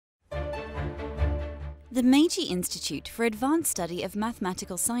The Meiji Institute for Advanced Study of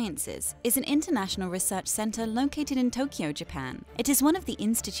Mathematical Sciences is an international research center located in Tokyo, Japan. It is one of the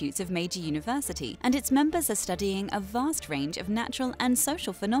institutes of Meiji University, and its members are studying a vast range of natural and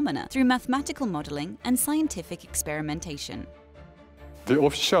social phenomena through mathematical modeling and scientific experimentation. The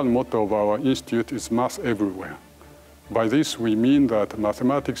official motto of our institute is Math Everywhere. By this, we mean that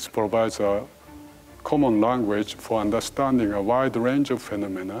mathematics provides a common language for understanding a wide range of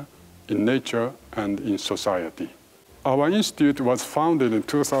phenomena in nature and in society. Our institute was founded in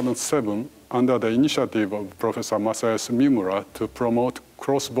 2007 under the initiative of Professor Masayasu Mimura to promote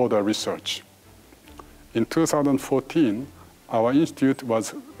cross-border research. In 2014, our institute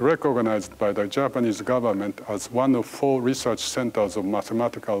was recognized by the Japanese government as one of 4 research centers of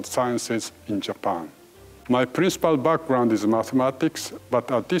mathematical sciences in Japan. My principal background is mathematics, but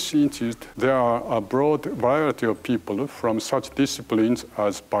at this institute there are a broad variety of people from such disciplines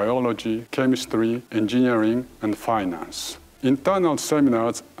as biology, chemistry, engineering, and finance. Internal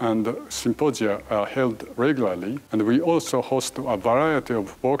seminars and symposia are held regularly, and we also host a variety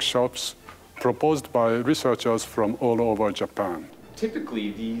of workshops proposed by researchers from all over Japan.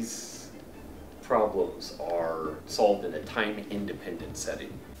 Typically, these problems are solved in a time-independent setting.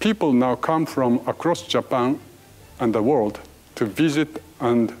 People now come from across Japan and the world to visit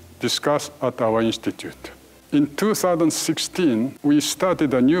and discuss at our institute. In 2016, we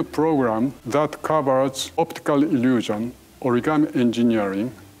started a new program that covers optical illusion, origami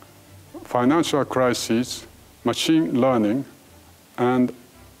engineering, financial crisis, machine learning, and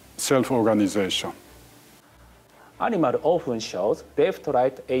self-organization. Animals often show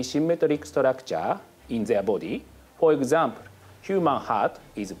left-right asymmetric structure in their body. For example, human heart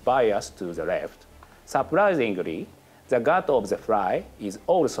is biased to the left. Surprisingly, the gut of the fly is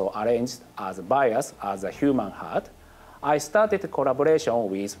also arranged as biased as the human heart. I started a collaboration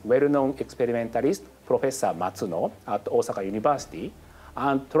with well-known experimentalist Professor Matsuno at Osaka University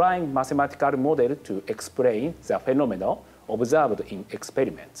and trying mathematical model to explain the phenomena observed in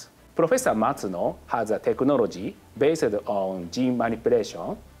experiments. Professor Matsuno has a technology based on gene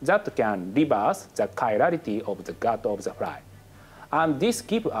manipulation that can reverse the chirality of the gut of the fly. And this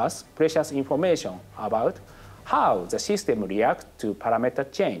gives us precious information about how the system reacts to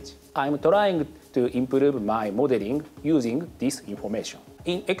parameter change. I'm trying to improve my modeling using this information.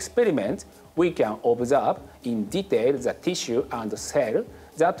 In experiments, we can observe in detail the tissue and cell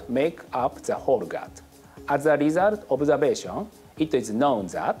that make up the whole gut. As a result of observation, it is known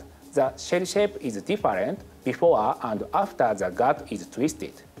that the shell shape is different before and after the gut is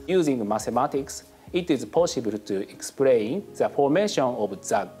twisted. Using mathematics, it is possible to explain the formation of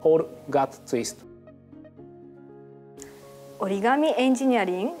the whole gut twist. Origami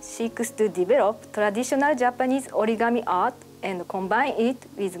Engineering seeks to develop traditional Japanese origami art and combine it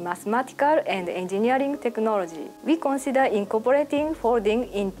with mathematical and engineering technology. We consider incorporating folding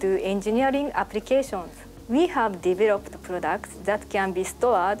into engineering applications. We have developed products that can be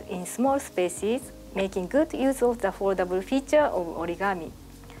stored in small spaces, making good use of the foldable feature of origami.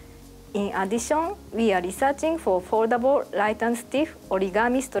 In addition, we are researching for foldable light and stiff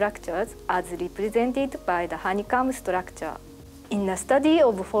origami structures as represented by the honeycomb structure. In the study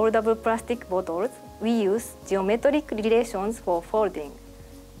of foldable plastic bottles, we use geometric relations for folding.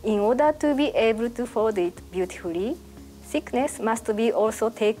 In order to be able to fold it beautifully, thickness must be also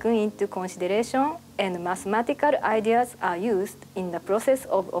taken into consideration, and mathematical ideas are used in the process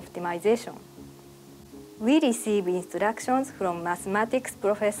of optimization. We receive instructions from mathematics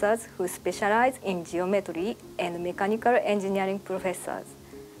professors who specialize in geometry and mechanical engineering professors,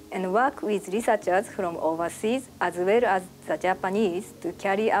 and work with researchers from overseas as well as the Japanese to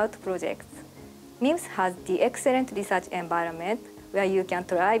carry out projects. MIMS has the excellent research environment where you can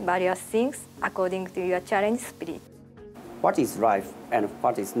try various things according to your challenge spirit. What is life and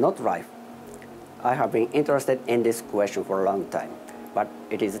what is not life? I have been interested in this question for a long time, but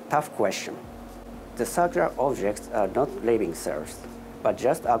it is a tough question. The circular objects are not living cells, but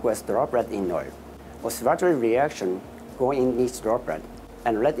just aqueous droplet in oil. Oscillatory reaction go in each droplet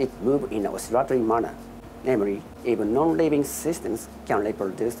and let it move in an oscillatory manner. Namely, even non-living systems can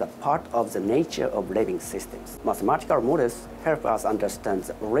reproduce a part of the nature of living systems. Mathematical models help us understand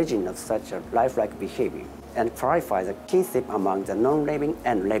the origin of such a lifelike behavior and clarify the kinship among the non-living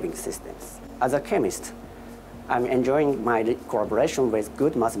and living systems. As a chemist, I'm enjoying my collaboration with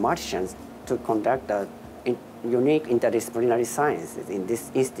good mathematicians to conduct a unique interdisciplinary sciences in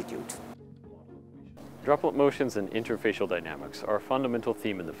this institute. Droplet motions and interfacial dynamics are a fundamental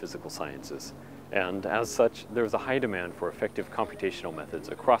theme in the physical sciences, and as such, there is a high demand for effective computational methods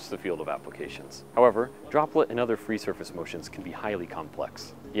across the field of applications. However, droplet and other free surface motions can be highly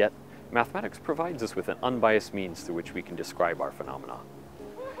complex. Yet, mathematics provides us with an unbiased means through which we can describe our phenomena.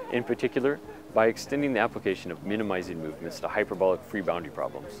 In particular, by extending the application of minimizing movements to hyperbolic free boundary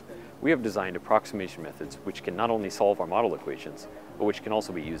problems, we have designed approximation methods which can not only solve our model equations, but which can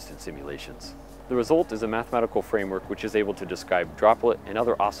also be used in simulations. The result is a mathematical framework which is able to describe droplet and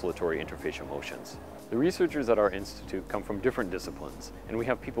other oscillatory interfacial motions. The researchers at our institute come from different disciplines, and we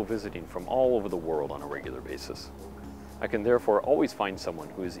have people visiting from all over the world on a regular basis. I can therefore always find someone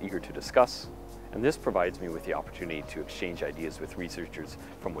who is eager to discuss, and this provides me with the opportunity to exchange ideas with researchers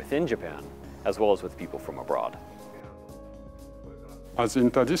from within Japan, as well as with people from abroad. As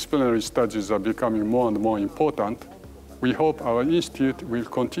interdisciplinary studies are becoming more and more important, we hope our institute will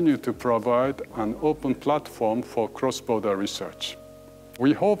continue to provide an open platform for cross-border research.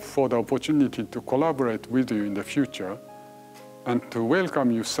 We hope for the opportunity to collaborate with you in the future and to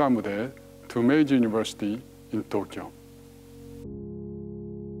welcome you someday to Meiji University in Tokyo.